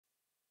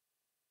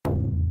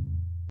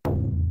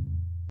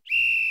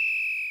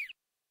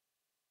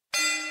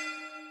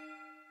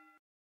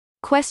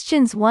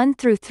Questions 1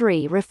 through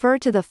 3 refer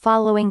to the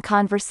following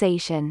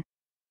conversation.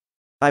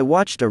 I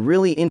watched a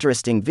really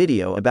interesting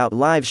video about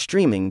live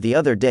streaming the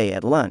other day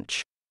at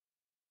lunch.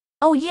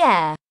 Oh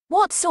yeah,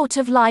 what sort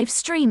of live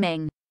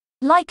streaming?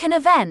 Like an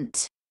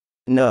event?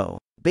 No,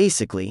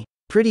 basically,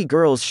 pretty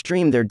girls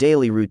stream their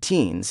daily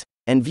routines,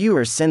 and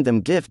viewers send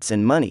them gifts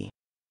and money.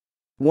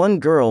 One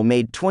girl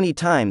made 20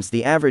 times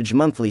the average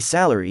monthly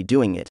salary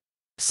doing it.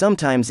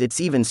 Sometimes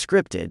it's even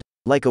scripted,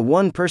 like a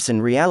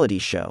one-person reality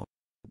show.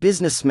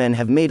 Businessmen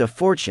have made a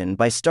fortune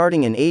by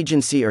starting an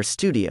agency or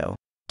studio,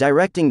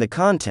 directing the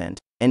content,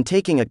 and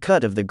taking a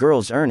cut of the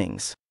girl's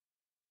earnings.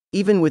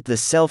 Even with the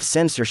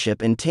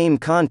self-censorship and tame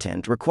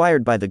content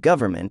required by the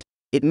government,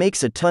 it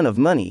makes a ton of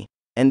money,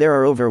 and there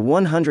are over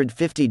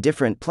 150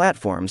 different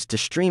platforms to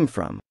stream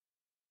from.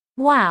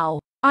 Wow,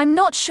 I'm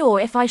not sure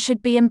if I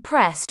should be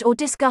impressed or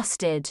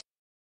disgusted.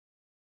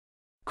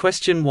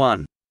 Question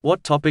 1.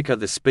 What topic are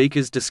the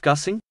speakers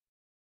discussing?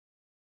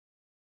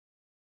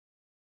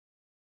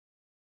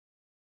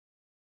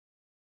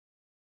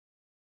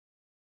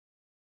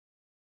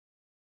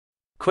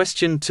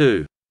 Question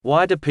 2.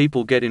 Why do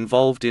people get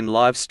involved in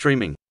live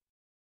streaming?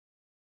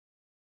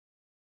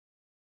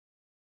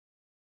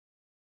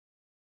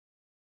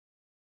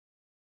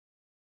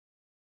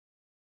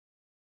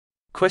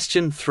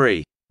 Question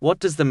 3. What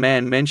does the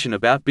man mention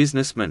about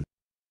businessmen?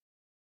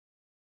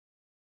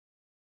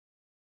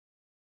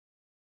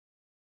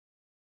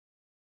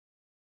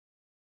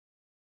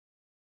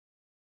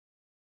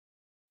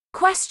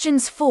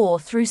 Questions 4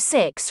 through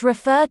 6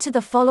 refer to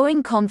the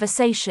following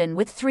conversation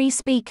with 3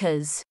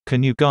 speakers.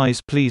 Can you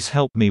guys please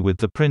help me with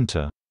the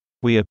printer?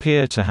 We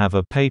appear to have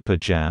a paper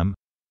jam,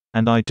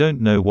 and I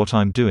don't know what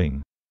I'm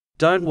doing.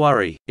 Don't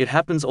worry, it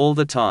happens all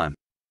the time.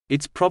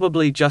 It's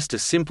probably just a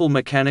simple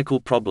mechanical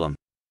problem.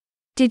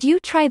 Did you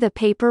try the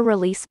paper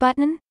release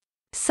button?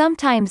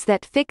 Sometimes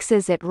that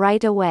fixes it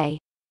right away.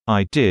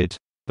 I did,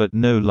 but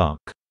no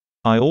luck.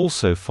 I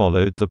also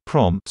followed the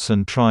prompts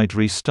and tried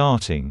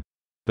restarting,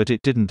 but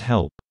it didn't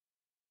help.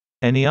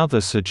 Any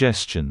other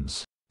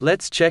suggestions?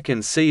 Let's check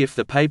and see if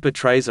the paper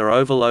trays are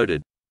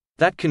overloaded.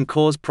 That can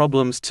cause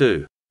problems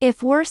too.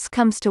 If worse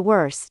comes to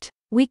worst,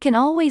 we can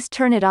always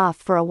turn it off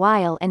for a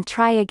while and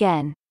try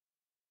again.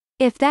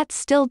 If that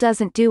still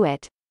doesn't do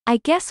it, I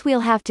guess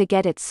we'll have to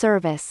get it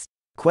serviced.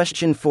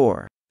 Question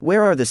 4.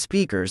 Where are the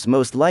speakers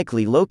most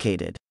likely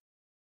located?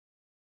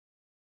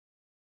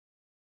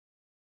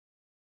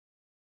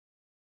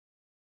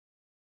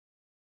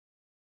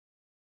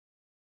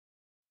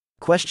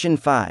 Question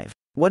 5.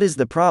 What is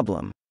the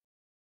problem?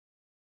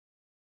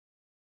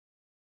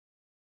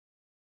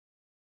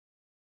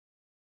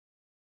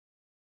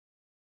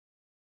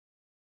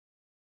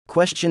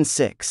 Question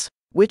 6.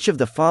 Which of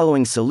the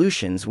following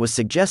solutions was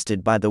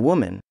suggested by the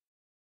woman?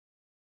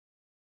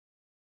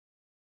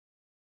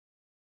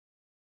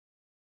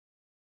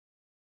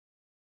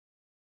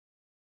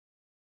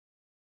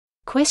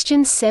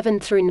 Questions 7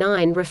 through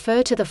 9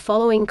 refer to the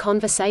following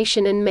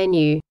conversation and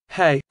menu.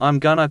 Hey, I'm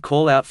gonna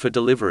call out for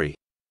delivery.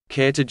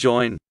 Care to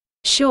join?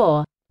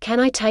 Sure, can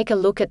I take a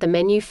look at the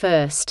menu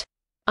first?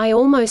 I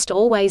almost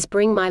always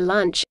bring my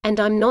lunch, and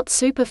I'm not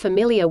super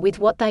familiar with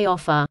what they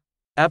offer.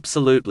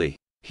 Absolutely.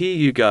 Here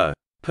you go.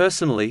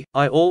 Personally,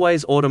 I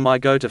always order my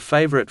go-to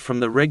favorite from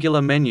the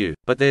regular menu,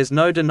 but there's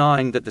no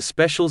denying that the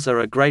specials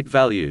are a great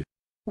value.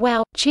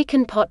 Wow,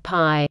 chicken pot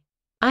pie.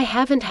 I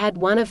haven't had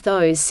one of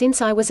those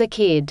since I was a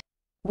kid.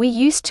 We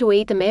used to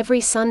eat them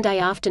every Sunday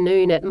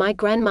afternoon at my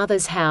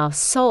grandmother's house.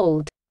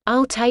 Sold.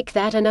 I'll take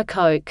that and a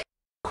Coke.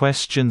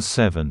 Question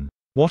 7.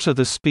 What are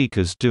the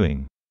speakers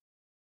doing?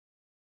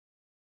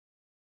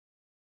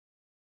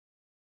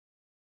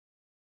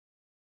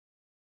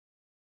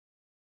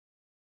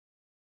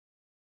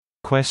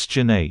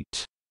 Question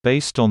 8.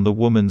 Based on the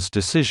woman's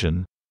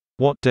decision,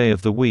 what day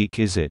of the week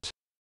is it?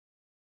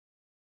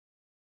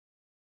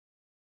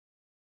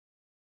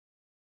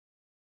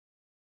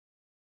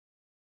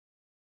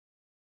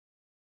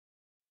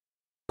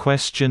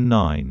 Question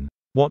 9.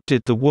 What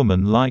did the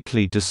woman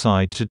likely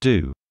decide to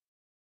do?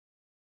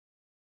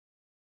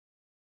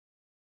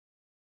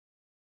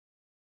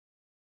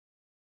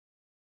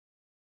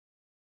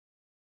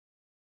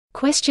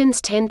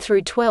 Questions 10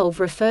 through 12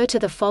 refer to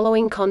the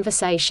following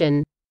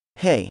conversation.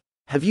 Hey,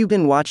 have you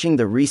been watching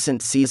the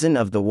recent season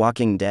of The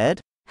Walking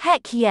Dead?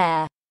 Heck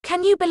yeah.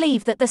 Can you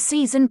believe that the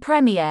season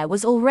premiere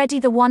was already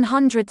the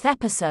 100th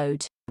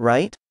episode?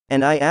 Right?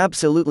 And I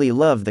absolutely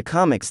love the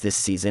comics this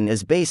season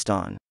is based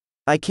on.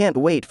 I can't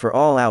wait for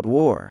All Out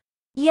War.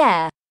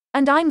 Yeah.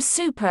 And I'm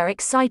super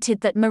excited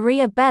that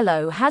Maria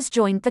Bello has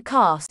joined the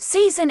cast.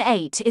 Season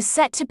 8 is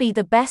set to be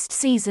the best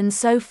season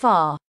so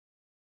far.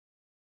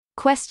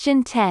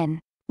 Question 10.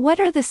 What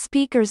are the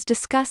speakers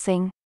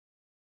discussing?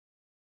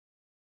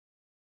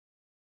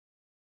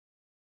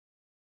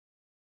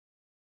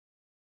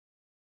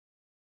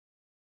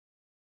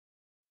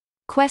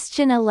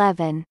 Question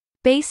 11.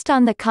 Based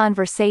on the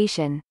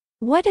conversation,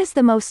 what is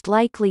the most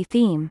likely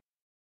theme?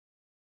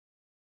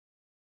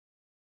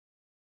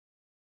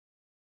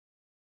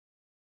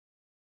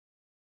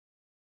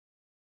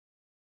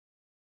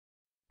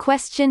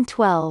 Question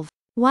 12.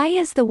 Why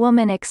is the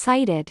woman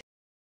excited?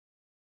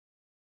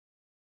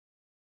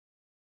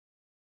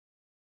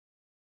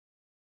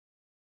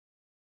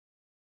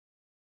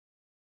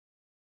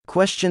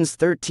 Questions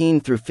 13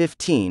 through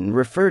 15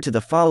 refer to the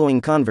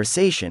following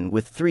conversation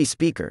with 3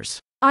 speakers.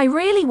 I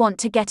really want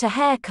to get a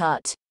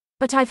haircut,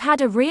 but I've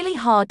had a really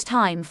hard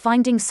time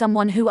finding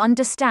someone who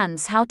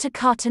understands how to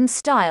cut and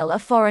style a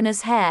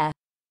foreigner's hair.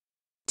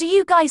 Do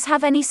you guys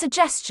have any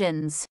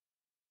suggestions?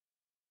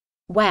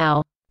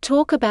 Wow.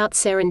 Talk about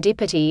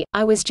serendipity,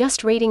 I was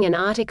just reading an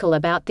article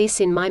about this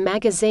in my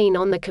magazine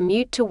on the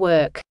commute to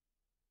work.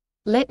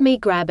 Let me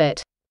grab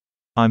it.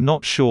 I'm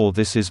not sure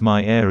this is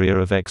my area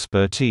of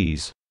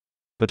expertise,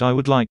 but I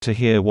would like to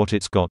hear what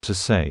it's got to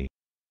say.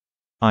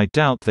 I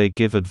doubt they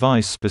give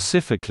advice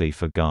specifically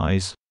for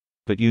guys,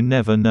 but you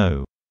never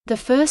know. The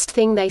first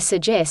thing they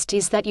suggest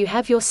is that you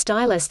have your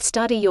stylist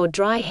study your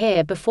dry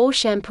hair before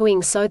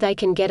shampooing so they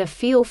can get a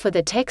feel for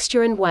the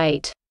texture and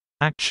weight.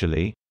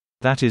 Actually,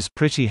 that is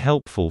pretty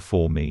helpful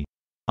for me.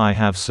 I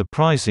have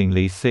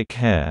surprisingly thick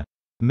hair,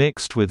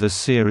 mixed with a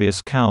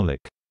serious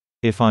cowlick.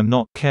 If I'm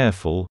not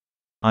careful,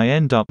 I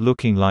end up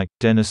looking like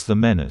Dennis the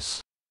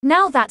Menace.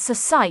 Now that's a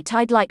sight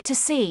I'd like to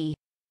see.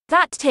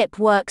 That tip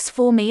works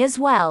for me as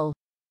well.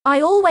 I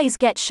always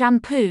get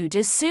shampooed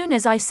as soon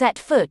as I set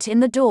foot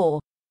in the door.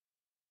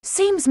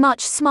 Seems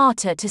much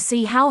smarter to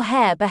see how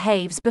hair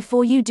behaves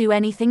before you do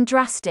anything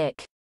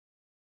drastic.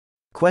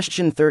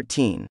 Question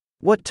 13.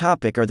 What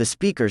topic are the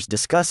speakers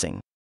discussing?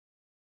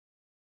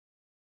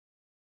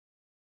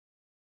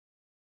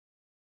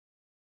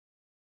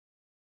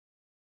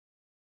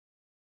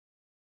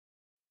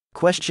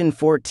 Question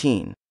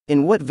 14.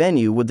 In what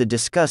venue would the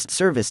discussed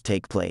service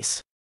take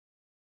place?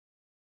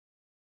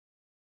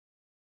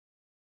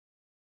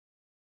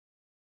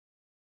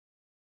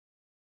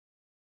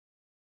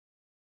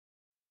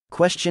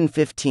 Question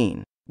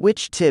 15.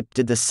 Which tip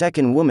did the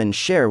second woman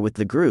share with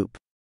the group?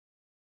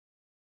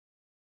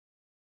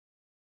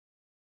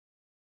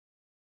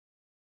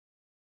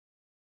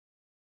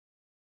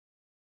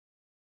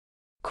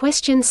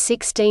 Questions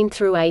 16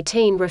 through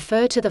 18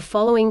 refer to the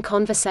following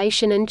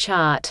conversation and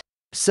chart.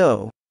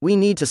 So, we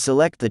need to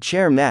select the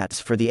chair mats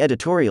for the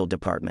editorial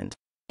department.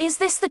 Is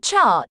this the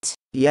chart?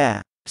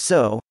 Yeah,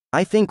 so,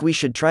 I think we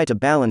should try to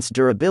balance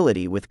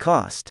durability with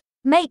cost.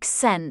 Makes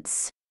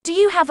sense. Do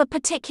you have a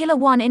particular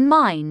one in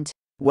mind?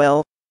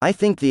 Well, I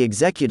think the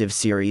executive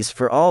series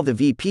for all the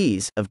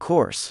VPs, of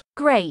course.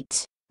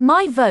 Great.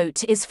 My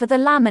vote is for the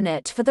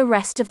laminate for the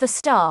rest of the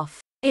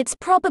staff. It's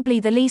probably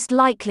the least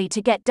likely to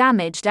get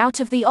damaged out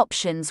of the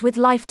options with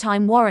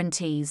lifetime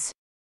warranties.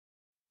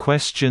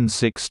 Question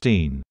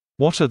 16.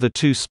 What are the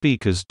 2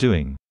 speakers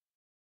doing?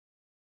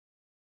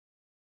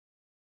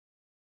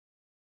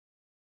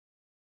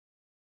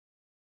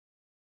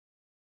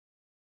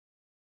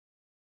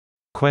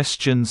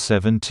 Question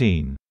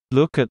 17.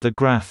 Look at the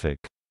graphic.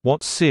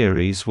 What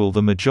series will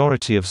the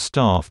majority of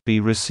staff be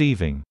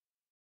receiving?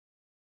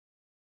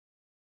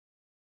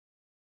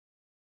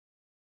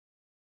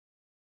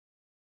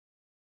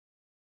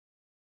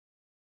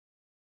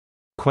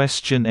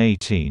 Question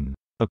 18.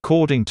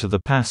 According to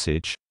the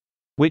passage,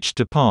 which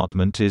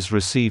department is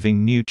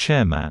receiving new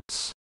chair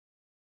mats?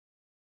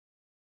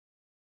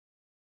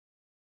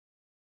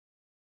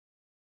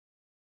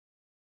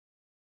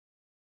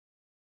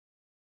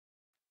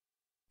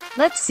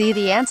 Let's see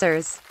the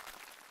answers.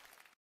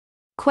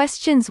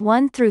 Questions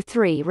 1 through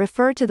 3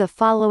 refer to the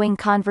following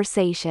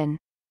conversation.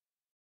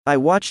 I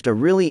watched a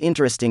really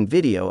interesting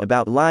video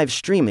about live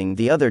streaming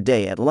the other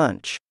day at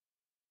lunch.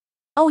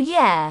 Oh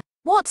yeah,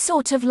 what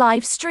sort of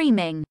live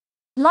streaming?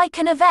 Like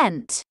an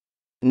event?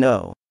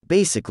 No,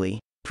 basically,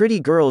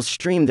 pretty girls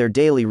stream their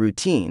daily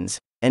routines,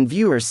 and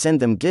viewers send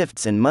them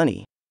gifts and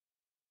money.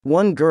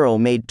 One girl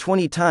made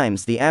 20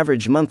 times the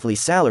average monthly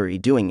salary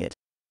doing it.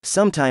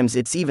 Sometimes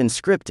it's even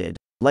scripted,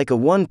 like a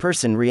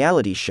one-person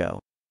reality show.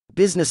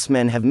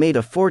 Businessmen have made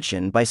a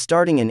fortune by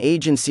starting an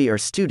agency or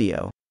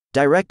studio,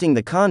 directing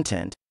the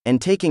content,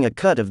 and taking a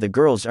cut of the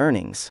girl's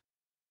earnings.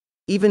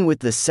 Even with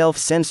the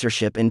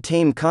self-censorship and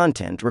tame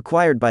content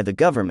required by the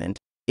government,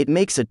 it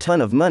makes a ton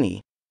of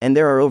money, and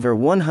there are over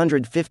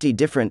 150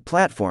 different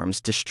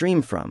platforms to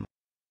stream from.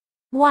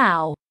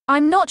 Wow,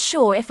 I'm not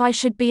sure if I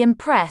should be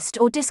impressed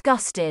or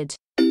disgusted.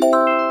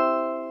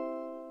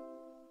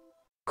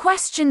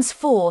 Questions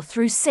 4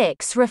 through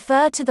 6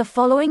 refer to the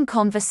following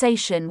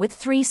conversation with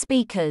 3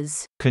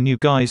 speakers. Can you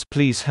guys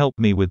please help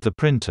me with the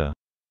printer?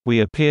 We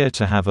appear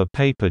to have a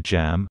paper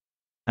jam,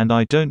 and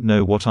I don't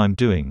know what I'm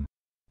doing.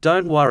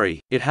 Don't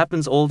worry, it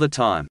happens all the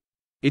time.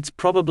 It's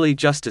probably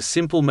just a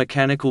simple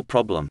mechanical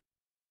problem.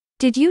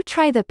 Did you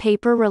try the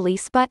paper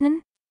release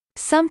button?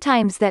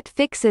 Sometimes that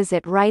fixes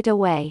it right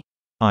away.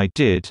 I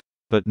did,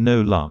 but no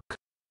luck.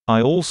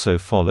 I also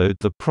followed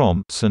the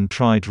prompts and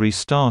tried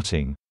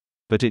restarting,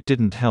 but it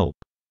didn't help.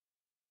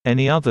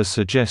 Any other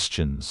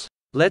suggestions?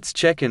 Let's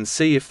check and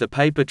see if the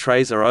paper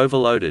trays are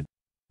overloaded.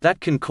 That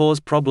can cause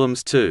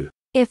problems too.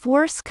 If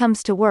worse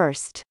comes to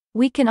worst,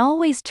 we can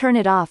always turn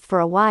it off for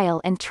a while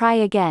and try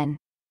again.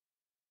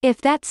 If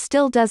that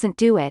still doesn't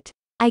do it,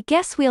 I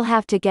guess we'll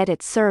have to get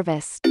it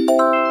serviced.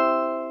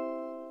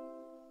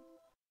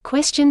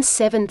 Questions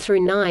 7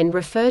 through 9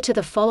 refer to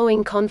the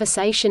following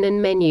conversation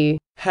and menu.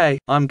 Hey,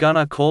 I'm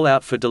gonna call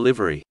out for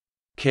delivery.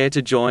 Care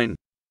to join?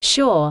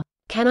 Sure.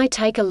 Can I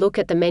take a look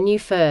at the menu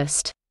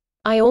first?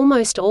 I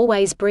almost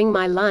always bring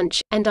my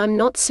lunch, and I'm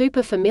not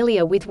super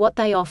familiar with what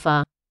they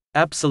offer.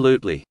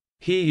 Absolutely.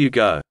 Here you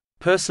go.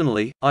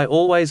 Personally, I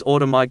always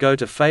order my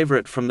go-to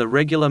favorite from the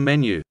regular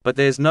menu, but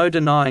there's no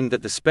denying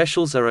that the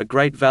specials are a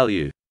great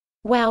value.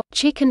 Wow,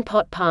 chicken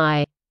pot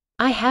pie.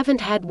 I haven't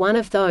had one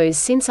of those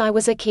since I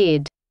was a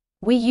kid.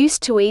 We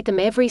used to eat them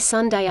every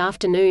Sunday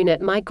afternoon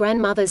at my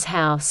grandmother's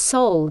house.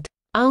 Sold.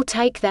 I'll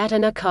take that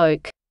and a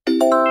Coke.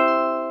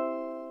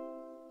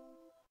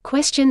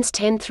 Questions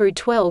 10 through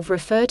 12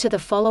 refer to the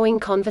following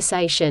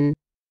conversation.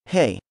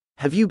 Hey,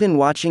 have you been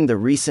watching the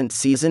recent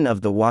season of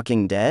The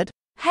Walking Dead?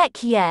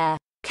 Heck yeah.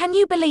 Can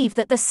you believe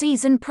that the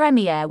season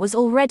premiere was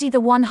already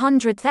the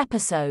 100th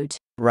episode?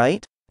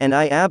 Right? And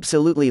I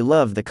absolutely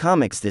love the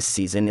comics this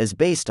season is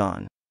based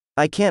on.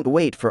 I can't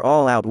wait for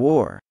All Out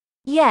War.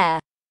 Yeah.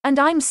 And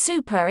I'm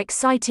super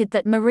excited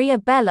that Maria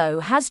Bello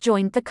has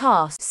joined the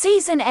cast.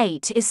 Season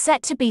 8 is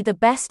set to be the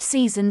best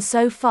season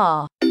so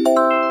far.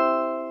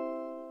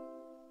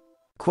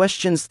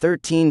 Questions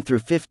 13 through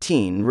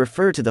 15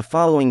 refer to the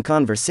following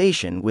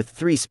conversation with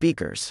 3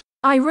 speakers.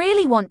 I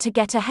really want to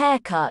get a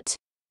haircut,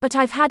 but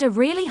I've had a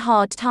really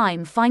hard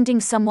time finding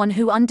someone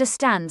who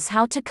understands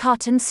how to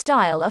cut and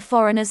style a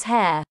foreigner's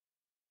hair.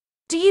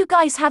 Do you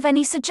guys have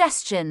any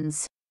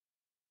suggestions?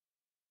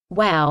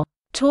 Wow.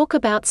 Talk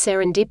about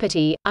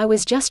serendipity. I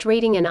was just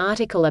reading an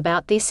article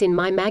about this in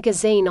my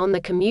magazine on the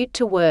commute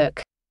to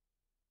work.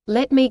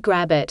 Let me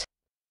grab it.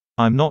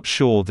 I'm not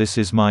sure this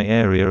is my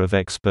area of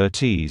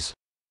expertise,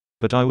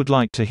 but I would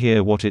like to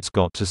hear what it's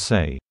got to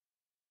say.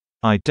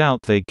 I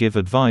doubt they give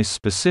advice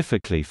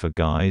specifically for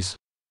guys,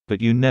 but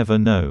you never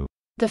know.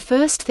 The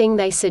first thing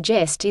they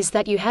suggest is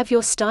that you have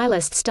your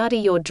stylist study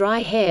your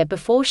dry hair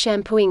before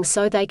shampooing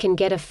so they can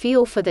get a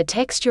feel for the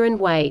texture and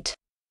weight.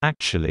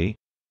 Actually,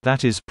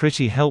 that is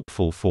pretty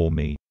helpful for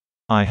me.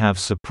 I have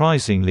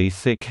surprisingly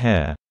thick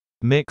hair,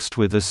 mixed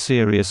with a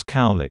serious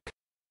cowlick.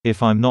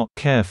 If I'm not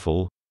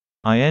careful,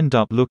 I end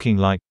up looking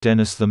like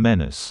Dennis the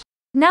Menace.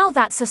 Now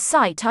that's a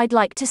sight I'd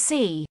like to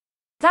see.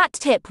 That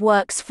tip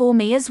works for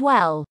me as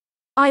well.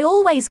 I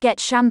always get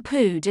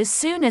shampooed as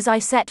soon as I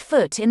set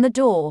foot in the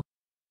door.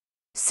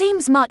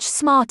 Seems much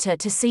smarter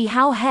to see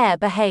how hair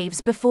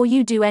behaves before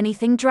you do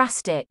anything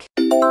drastic.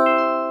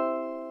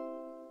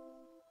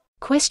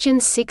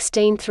 Questions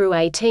 16 through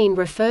 18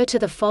 refer to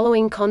the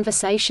following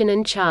conversation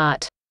and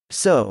chart.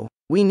 So,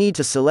 we need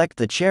to select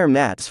the chair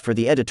mats for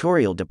the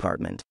editorial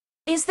department.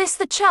 Is this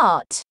the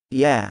chart?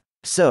 Yeah,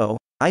 so,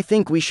 I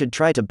think we should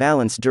try to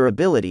balance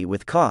durability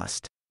with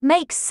cost.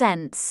 Makes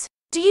sense.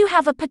 Do you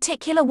have a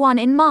particular one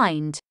in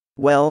mind?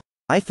 Well,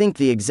 I think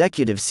the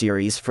executive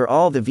series for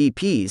all the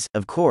VPs,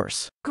 of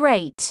course.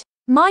 Great.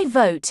 My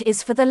vote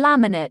is for the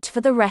laminate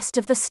for the rest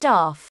of the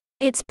staff.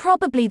 It's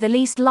probably the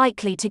least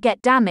likely to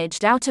get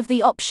damaged out of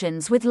the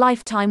options with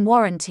lifetime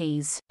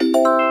warranties.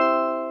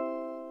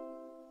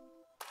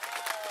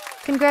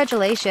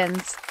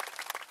 Congratulations.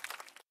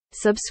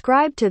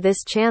 Subscribe to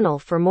this channel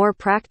for more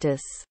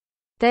practice.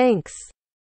 Thanks.